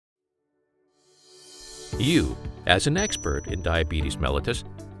You, as an expert in diabetes mellitus,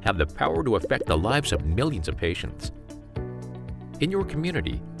 have the power to affect the lives of millions of patients. In your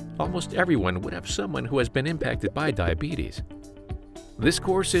community, almost everyone would have someone who has been impacted by diabetes. This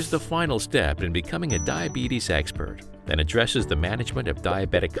course is the final step in becoming a diabetes expert and addresses the management of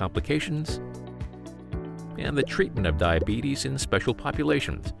diabetic complications and the treatment of diabetes in special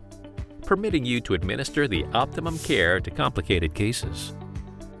populations, permitting you to administer the optimum care to complicated cases.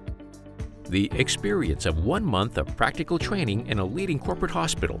 The experience of 1 month of practical training in a leading corporate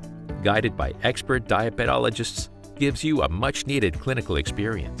hospital, guided by expert diabetologists, gives you a much-needed clinical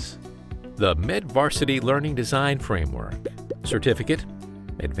experience. The MedVarsity Learning Design Framework, Certificate,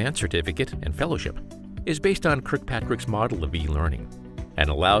 Advanced Certificate, and Fellowship is based on Kirkpatrick's model of e-learning and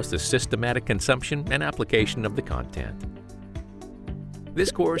allows the systematic consumption and application of the content.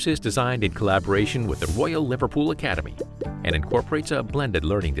 This course is designed in collaboration with the Royal Liverpool Academy and incorporates a blended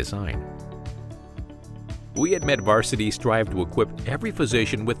learning design. We at MedVarsity strive to equip every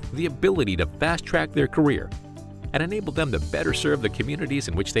physician with the ability to fast-track their career and enable them to better serve the communities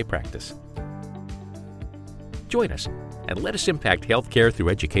in which they practice. Join us and let us impact healthcare through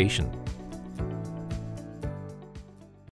education.